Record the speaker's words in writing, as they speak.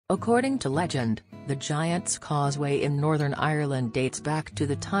According to legend, the Giant's Causeway in Northern Ireland dates back to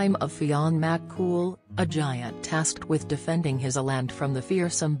the time of Fionn mac Cool, a giant tasked with defending his land from the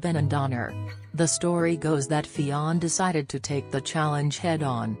fearsome Benandonner. The story goes that Fionn decided to take the challenge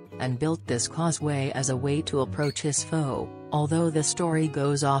head-on, and built this causeway as a way to approach his foe, although the story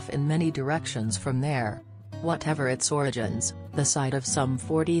goes off in many directions from there. Whatever its origins, the sight of some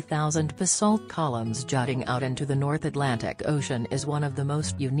 40,000 basalt columns jutting out into the North Atlantic Ocean is one of the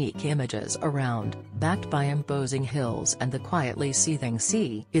most unique images around, backed by imposing hills and the quietly seething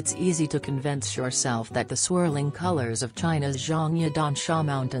sea. It's easy to convince yourself that the swirling colors of China's Zhangyadan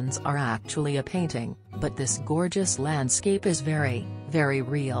Mountains are actually a painting, but this gorgeous landscape is very, very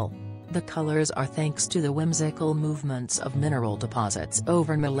real. The colors are thanks to the whimsical movements of mineral deposits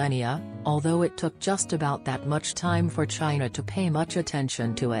over millennia, although it took just about that much time for China to pay much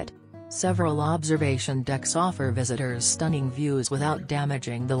attention to it. Several observation decks offer visitors stunning views without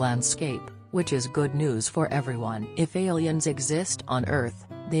damaging the landscape, which is good news for everyone. If aliens exist on Earth,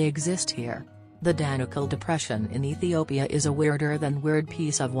 they exist here. The Danakil Depression in Ethiopia is a weirder than weird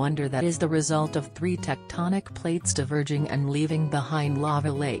piece of wonder that is the result of 3 tectonic plates diverging and leaving behind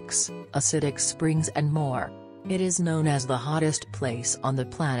lava lakes, acidic springs and more. It is known as the hottest place on the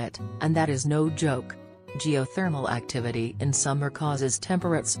planet, and that is no joke. Geothermal activity in summer causes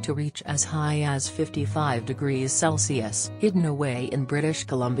temperatures to reach as high as 55 degrees Celsius. Hidden away in British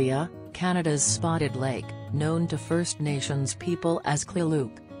Columbia, Canada's Spotted Lake, known to First Nations people as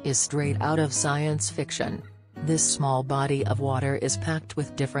Qilook, is straight out of science fiction. This small body of water is packed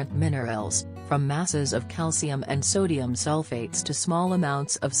with different minerals, from masses of calcium and sodium sulfates to small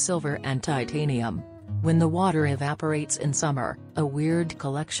amounts of silver and titanium. When the water evaporates in summer, a weird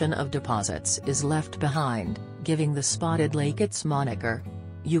collection of deposits is left behind, giving the Spotted Lake its moniker.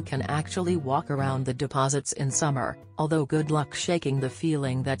 You can actually walk around the deposits in summer, although good luck shaking the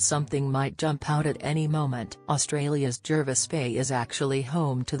feeling that something might jump out at any moment. Australia's Jervis Bay is actually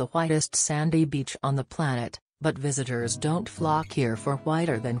home to the whitest sandy beach on the planet, but visitors don't flock here for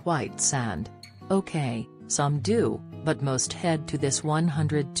whiter than white sand. Okay, some do, but most head to this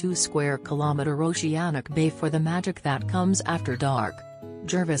 102 square kilometer oceanic bay for the magic that comes after dark.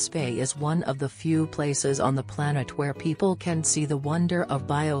 Jervis Bay is one of the few places on the planet where people can see the wonder of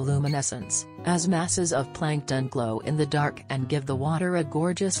bioluminescence, as masses of plankton glow in the dark and give the water a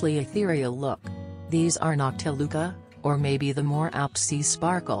gorgeously ethereal look. These are noctiluca, or maybe the more apt sea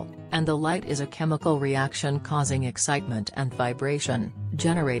sparkle, and the light is a chemical reaction causing excitement and vibration,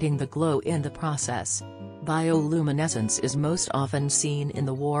 generating the glow in the process. Bioluminescence is most often seen in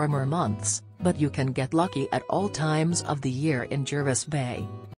the warmer months, but you can get lucky at all times of the year in Jervis Bay.